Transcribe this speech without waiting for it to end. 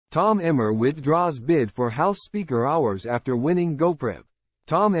Tom Emmer withdraws bid for House Speaker hours after winning GoPrep.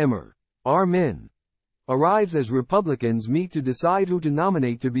 Tom Emmer, R-Minn, arrives as Republicans meet to decide who to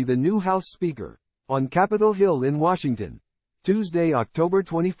nominate to be the new House Speaker, on Capitol Hill in Washington, Tuesday, October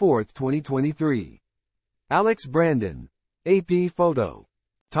 24, 2023. Alex Brandon, AP photo.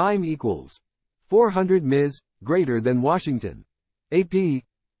 Time equals 400 ms, greater than Washington. AP,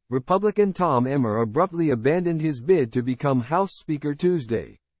 Republican Tom Emmer abruptly abandoned his bid to become House Speaker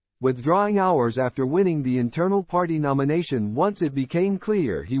Tuesday, withdrawing hours after winning the internal party nomination once it became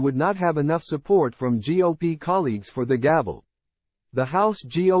clear he would not have enough support from GOP colleagues for the gavel. The House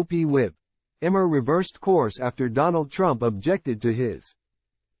GOP whip, Emmer reversed course after Donald Trump objected to his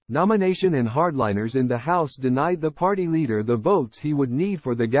nomination and hardliners in the House denied the party leader the votes he would need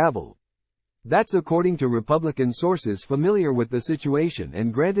for the gavel. That's according to Republican sources familiar with the situation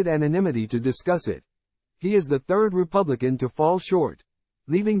and granted anonymity to discuss it. He is the third Republican to fall short,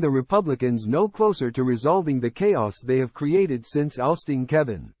 leaving the Republicans no closer to resolving the chaos they have created since ousting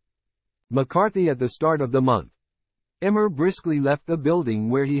Kevin McCarthy at the start of the month. Emmer briskly left the building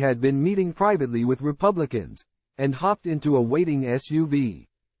where he had been meeting privately with Republicans, and hopped into a waiting SUV.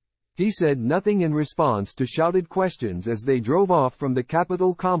 He said nothing in response to shouted questions as they drove off from the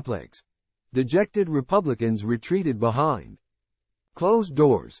Capitol complex. Dejected Republicans retreated behind closed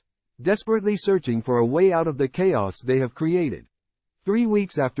doors, desperately searching for a way out of the chaos they have created. 3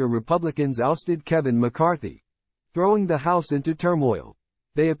 weeks after Republicans ousted Kevin McCarthy, throwing the House into turmoil,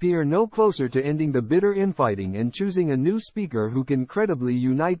 they appear no closer to ending the bitter infighting and choosing a new speaker who can credibly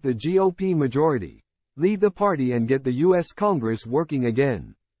unite the GOP majority, lead the party and get the U.S. Congress working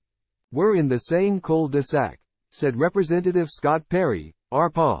again. "We're in the same cul-de-sac," said Representative Scott Perry,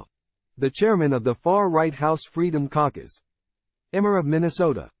 RPA, the chairman of the far-right House Freedom Caucus. Emmer of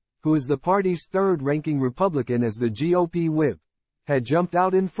Minnesota, who is the party's third-ranking Republican as the GOP whip, had jumped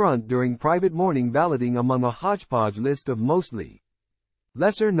out in front during private morning balloting among a hodgepodge list of mostly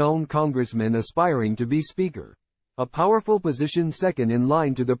lesser-known congressmen aspiring to be Speaker, a powerful position second in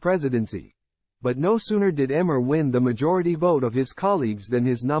line to the presidency. But no sooner did Emmer win the majority vote of his colleagues than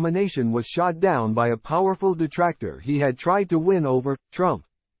his nomination was shot down by a powerful detractor he had tried to win over, Trump,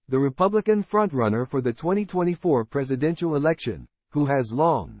 the Republican frontrunner for the 2024 presidential election, who has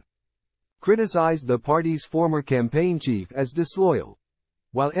long criticized the party's former campaign chief as disloyal.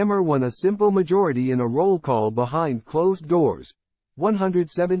 While Emmer won a simple majority in a roll call behind closed doors,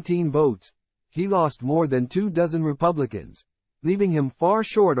 117 votes, he lost more than 24 Republicans, leaving him far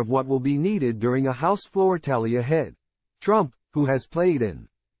short of what will be needed during a House floor tally ahead. Trump, who has played an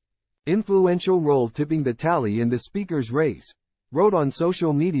influential role tipping the tally in the speaker's race, wrote on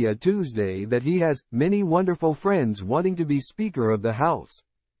social media Tuesday that he has many wonderful friends wanting to be Speaker of the House.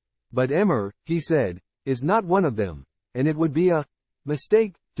 But Emmer, he said, is not one of them, and it would be a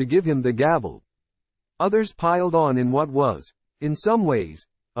mistake to give him the gavel. Others piled on in what was, in some ways,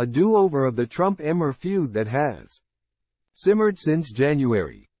 a do-over of the Trump-Emmer feud that has simmered since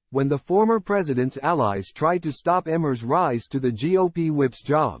January, when the former president's allies tried to stop Emmer's rise to the GOP whip's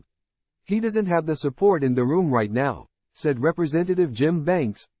job. "He doesn't have the support in the room right now," said Representative Jim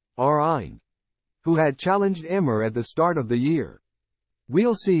Banks, R-Minn, who had challenged Emmer at the start of the year.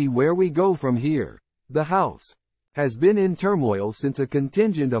 "We'll see where we go from here." The House has been in turmoil since a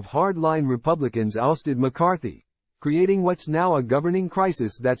contingent of hardline Republicans ousted McCarthy, creating what's now a governing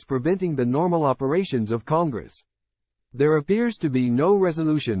crisis that's preventing the normal operations of Congress. There appears to be no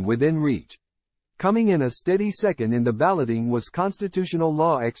resolution within reach. Coming in a steady second in the balloting was constitutional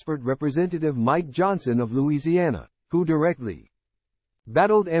law expert Representative Mike Johnson of Louisiana, who directly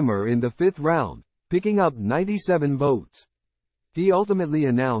battled Emmer in the 5th round, picking up 97 votes. He ultimately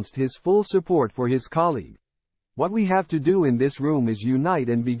announced his full support for his colleague. "What we have to do in this room is unite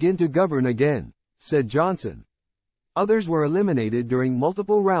and begin to govern again," said Johnson. Others were eliminated during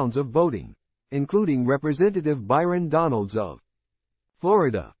multiple rounds of voting, including Representative Byron Donalds of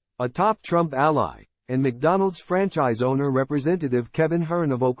Florida, a top Trump ally, and McDonald's franchise owner Representative Kevin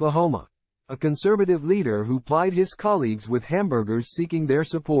McCarthy of Oklahoma, a conservative leader who plied his colleagues with hamburgers seeking their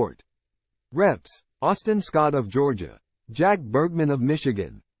support. Reps. Austin Scott of Georgia, Jack Bergman of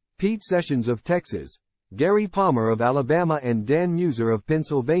Michigan, Pete Sessions of Texas, Gary Palmer of Alabama and Dan Muser of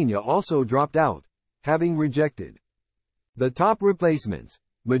Pennsylvania also dropped out, having rejected the top replacements,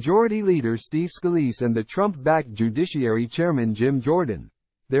 Majority Leader Steve Scalise and the Trump-backed Judiciary Chairman Jim Jordan.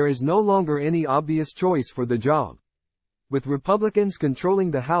 There is no longer any obvious choice for the job, with Republicans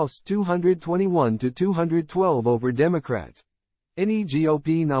controlling the House 221 to 212 over Democrats. Any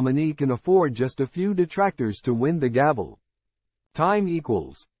GOP nominee can afford just a few detractors to win the gavel. Time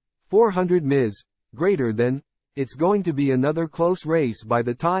equals 400 ms, greater than "It's going to be another close race by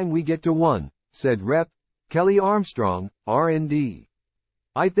the time we get to one," said Rep. Kelly Armstrong, R&D.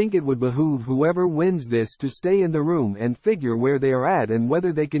 "I think it would behoove whoever wins this to stay in the room and figure where they are at and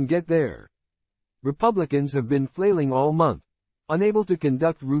whether they can get there." Republicans have been flailing all month, unable to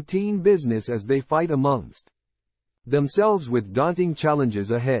conduct routine business as they fight amongst themselves with daunting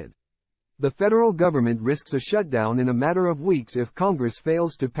challenges ahead. The federal government risks a shutdown in a matter of weeks if Congress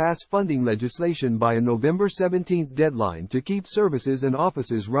fails to pass funding legislation by a November 17 deadline to keep services and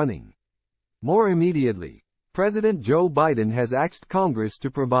offices running. More immediately, President Joe Biden has asked Congress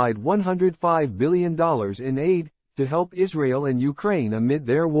to provide $105 billion in aid to help Israel and Ukraine amid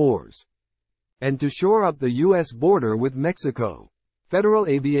their wars, and to shore up the U.S. border with Mexico. Federal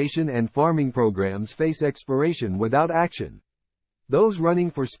aviation and farming programs face expiration without action. Those running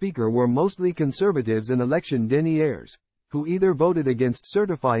for Speaker were mostly conservatives and election deniers, who either voted against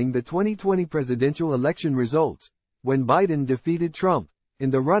certifying the 2020 presidential election results, when Biden defeated Trump, in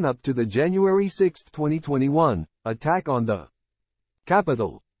the run-up to the January 6, 2021, attack on the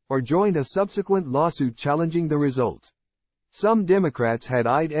Capitol, or joined a subsequent lawsuit challenging the results. Some Democrats had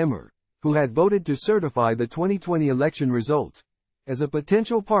eyed Emmer, who had voted to certify the 2020 election results, as a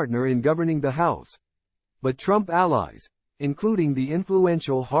potential partner in governing the House. But Trump allies, including the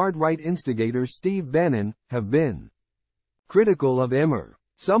influential hard-right instigator Steve Bannon, have been critical of Emmer.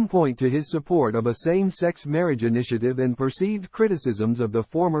 Some point to his support of a same-sex marriage initiative and perceived criticisms of the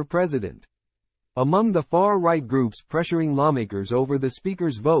former president. Among the far-right groups pressuring lawmakers over the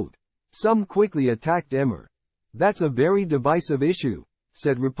Speaker's vote, some quickly attacked Emmer. "That's a very divisive issue,"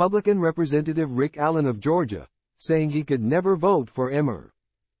 said Republican Representative Rick Allen of Georgia, saying he could never vote for Emmer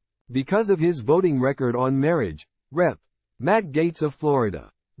because of his voting record on marriage. Rep. Matt Gaetz of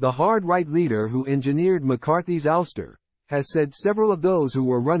Florida, the hard-right leader who engineered McCarthy's ouster, has said several of those who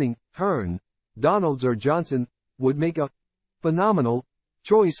were running, Hearn, Donalds or Johnson, would make a phenomenal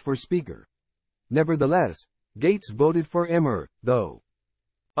choice for Speaker. Nevertheless, Gaetz voted for Emmer, though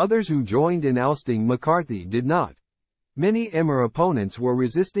others who joined in ousting McCarthy did not. Many Emmer opponents were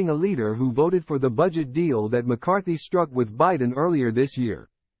resisting a leader who voted for the budget deal that McCarthy struck with Biden earlier this year,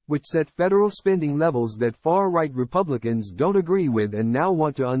 which set federal spending levels that far-right Republicans don't agree with and now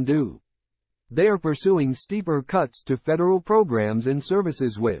want to undo. They are pursuing steeper cuts to federal programs and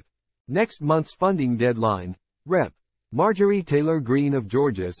services with next month's funding deadline. Rep. Marjorie Taylor Greene of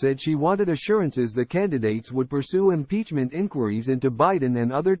Georgia said she wanted assurances the candidates would pursue impeachment inquiries into Biden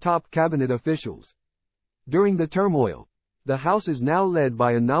and other top cabinet officials. During the turmoil, the House is now led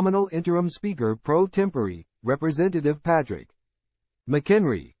by a nominal interim Speaker pro tempore, Representative Patrick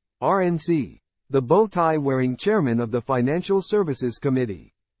McHenry, RNC, the bow-tie-wearing chairman of the Financial Services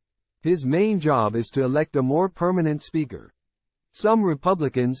Committee. His main job is to elect a more permanent Speaker. Some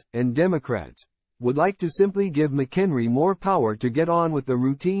Republicans, and Democrats, would like to simply give McHenry more power to get on with the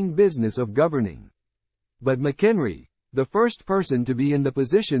routine business of governing. But McHenry, the first person to be in the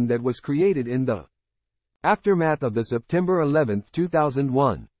position that was created in the aftermath of the September 11,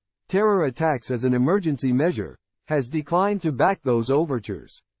 2001, terror attacks as an emergency measure, has declined to back those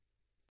overtures.